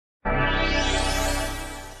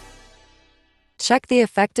Check the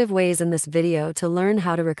effective ways in this video to learn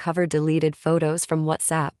how to recover deleted photos from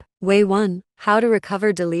WhatsApp. Way 1. How to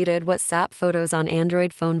recover deleted WhatsApp photos on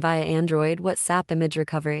Android phone via Android WhatsApp image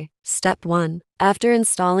recovery. Step 1. After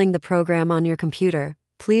installing the program on your computer,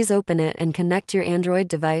 please open it and connect your Android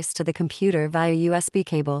device to the computer via USB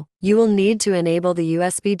cable. You will need to enable the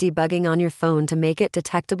USB debugging on your phone to make it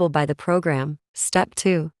detectable by the program. Step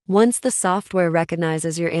 2. Once the software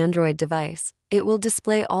recognizes your Android device, it will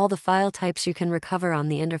display all the file types you can recover on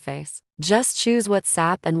the interface. Just choose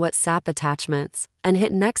WhatsApp and WhatsApp attachments, and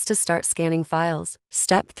hit Next to start scanning files.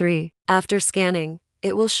 Step 3. After scanning,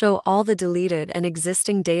 it will show all the deleted and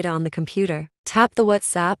existing data on the computer. Tap the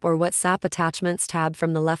WhatsApp or WhatsApp Attachments tab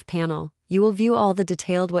from the left panel. You will view all the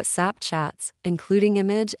detailed WhatsApp chats, including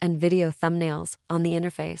image and video thumbnails, on the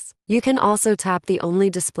interface. You can also tap the Only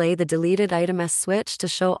Display the Deleted Item S switch to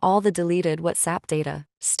show all the deleted WhatsApp data.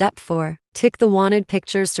 Step 4. Tick the Wanted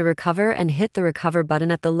Pictures to recover and hit the Recover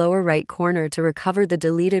button at the lower right corner to recover the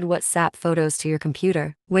deleted WhatsApp photos to your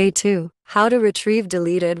computer. Way 2. How to retrieve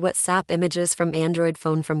deleted WhatsApp images from Android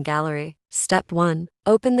phone from gallery. Step 1.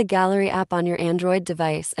 Open the Gallery app on your Android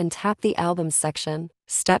device and tap the Albums section.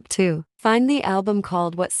 Step 2. Find the album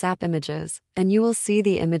called WhatsApp Images, and you will see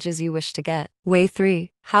the images you wish to get. Way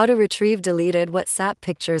 3. How to retrieve deleted WhatsApp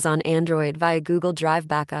pictures on Android via Google Drive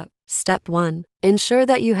Backup. Step 1. Ensure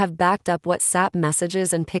that you have backed up WhatsApp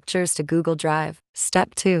messages and pictures to Google Drive.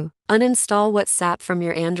 Step 2. Uninstall WhatsApp from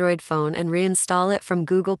your Android phone and reinstall it from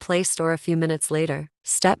Google Play Store a few minutes later.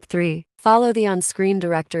 Step 3. Follow the on-screen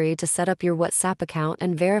directory to set up your WhatsApp account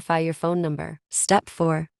and verify your phone number. Step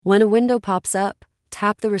 4. When a window pops up,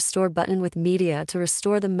 tap the Restore button with media to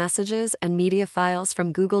restore the messages and media files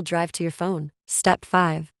from Google Drive to your phone. Step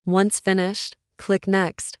 5. Once finished, click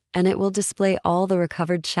Next, and it will display all the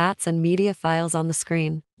recovered chats and media files on the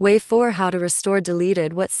screen. Way 4. How to restore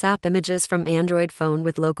deleted WhatsApp images from Android phone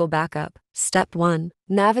with local backup. Step 1.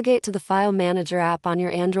 Navigate to the File Manager app on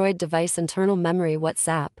your Android device internal memory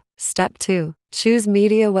WhatsApp. Step 2. Choose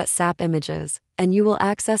Media WhatsApp Images, and you will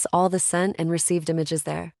access all the sent and received images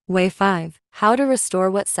there. Way 5. How to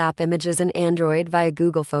restore WhatsApp images in Android via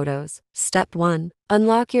Google Photos. Step 1.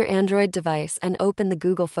 Unlock your Android device and open the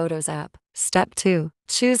Google Photos app. Step 2.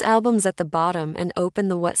 Choose Albums at the bottom and open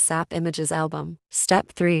the WhatsApp Images album.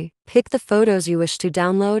 Step 3. Pick the photos you wish to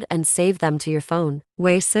download and save them to your phone.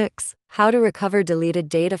 Way 6. How to recover deleted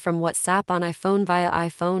data from WhatsApp on iPhone via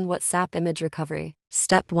iPhone WhatsApp Image Recovery.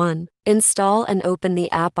 Step 1. Install and open the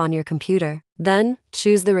app on your computer. Then,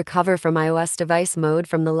 choose the Recover from iOS device mode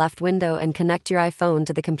from the left window and connect your iPhone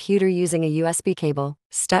to the computer using a USB cable.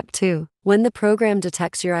 Step 2. When the program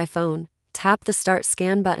detects your iPhone, tap the Start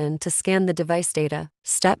Scan button to scan the device data.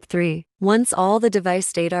 Step 3. Once all the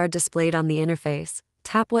device data are displayed on the interface,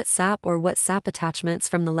 tap WhatsApp or WhatsApp Attachments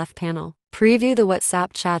from the left panel. Preview the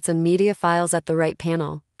WhatsApp chats and media files at the right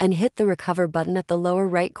panel, and hit the Recover button at the lower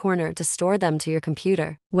right corner to store them to your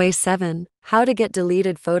computer. Way 7. How to get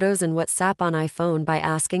deleted photos in WhatsApp on iPhone by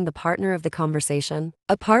asking the partner of the conversation.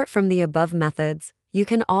 Apart from the above methods, you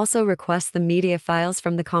can also request the media files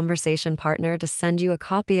from the conversation partner to send you a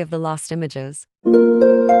copy of the lost images.